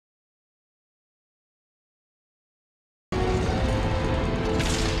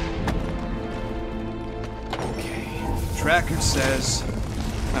record says...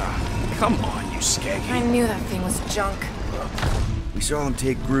 Ah, come on, you skeggy. I knew that thing was junk. We saw him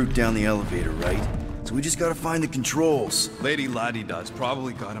take Groot down the elevator, right? So we just gotta find the controls. Lady Laddie-Da's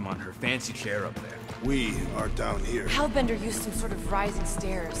probably got him on her fancy chair up there. We are down here. Hellbender used some sort of rising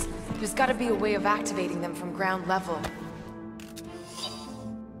stairs. There's gotta be a way of activating them from ground level.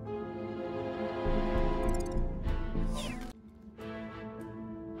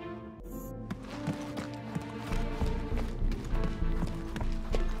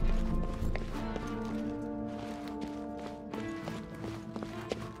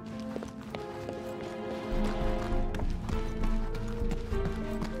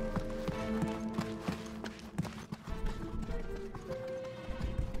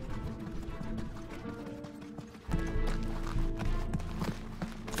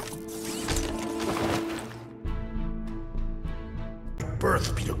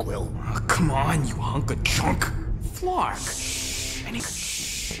 Birth, Peter Quill. Oh, come on, you hunk of junk. Flark.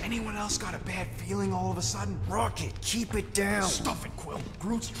 Anyone else got a bad feeling all of a sudden? Rocket, keep it down. Stuff it, Quill.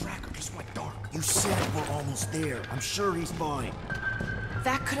 Groot's tracker just went dark. You said we're almost there. I'm sure he's fine.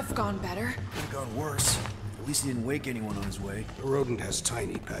 That could have gone better. Could have gone worse. At least he didn't wake anyone on his way. The rodent has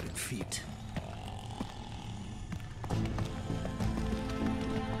tiny padded feet.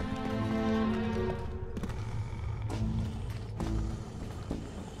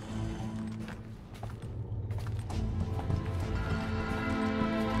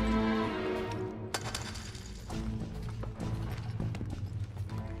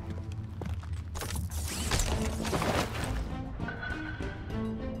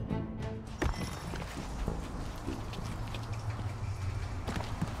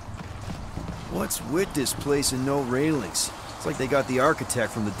 What's with this place and no railings? It's like they got the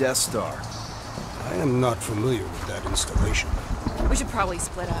architect from the Death Star. I am not familiar with that installation. We should probably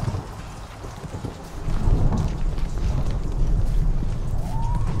split up.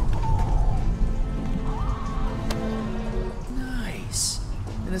 Nice.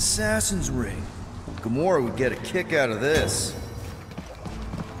 An assassin's ring. Gamora would get a kick out of this.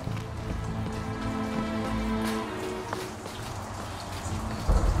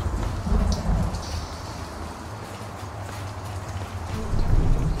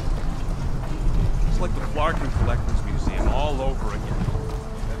 Like the Guardian Collectibles Museum all over again.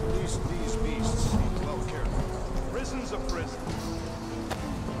 At least these beasts seem well cared for. Prison's a prison.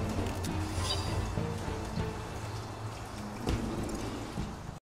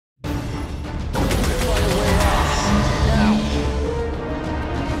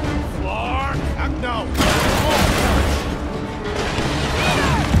 Flark! No!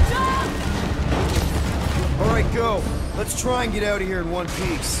 Alright, go. Let's try and get out of here in one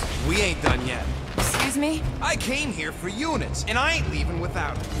piece. We ain't done yet. Excuse me? I came here for units, and I ain't leaving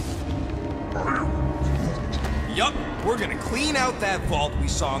without it. Yup, we're gonna clean out that vault we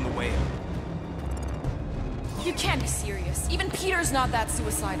saw on the way up. You can't be serious. Even Peter's not that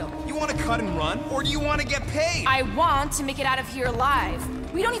suicidal. You wanna cut and run, or do you wanna get paid? I want to make it out of here alive.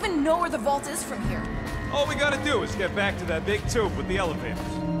 We don't even know where the vault is from here. All we gotta do is get back to that big tube with the elevators.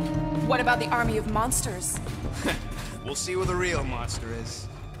 What about the army of monsters? We'll see where the real monster is.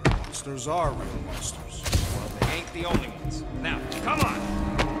 Monsters are real monsters. Well, they ain't the only ones. Now, come on!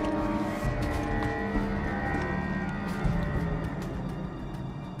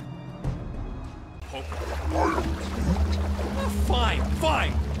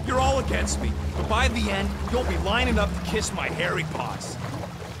 Fine. You're all against me. But by the end, you'll be lining up to kiss my hairy paws.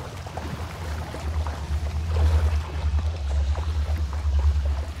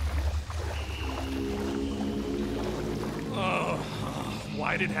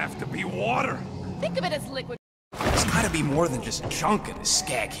 Why'd it have to be water? Think of it as liquid. There's gotta be more than just junk in this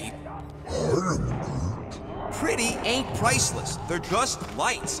skag heap. Pretty ain't priceless. They're just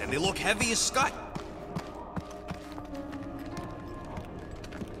lights, and they look heavy as scut.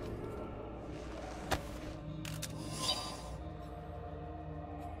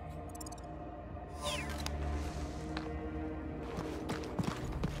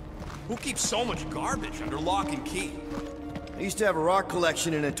 Who keeps so much garbage under lock and key? I used to have a rock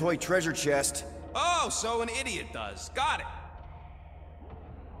collection and a toy treasure chest. Oh, so an idiot does. Got it.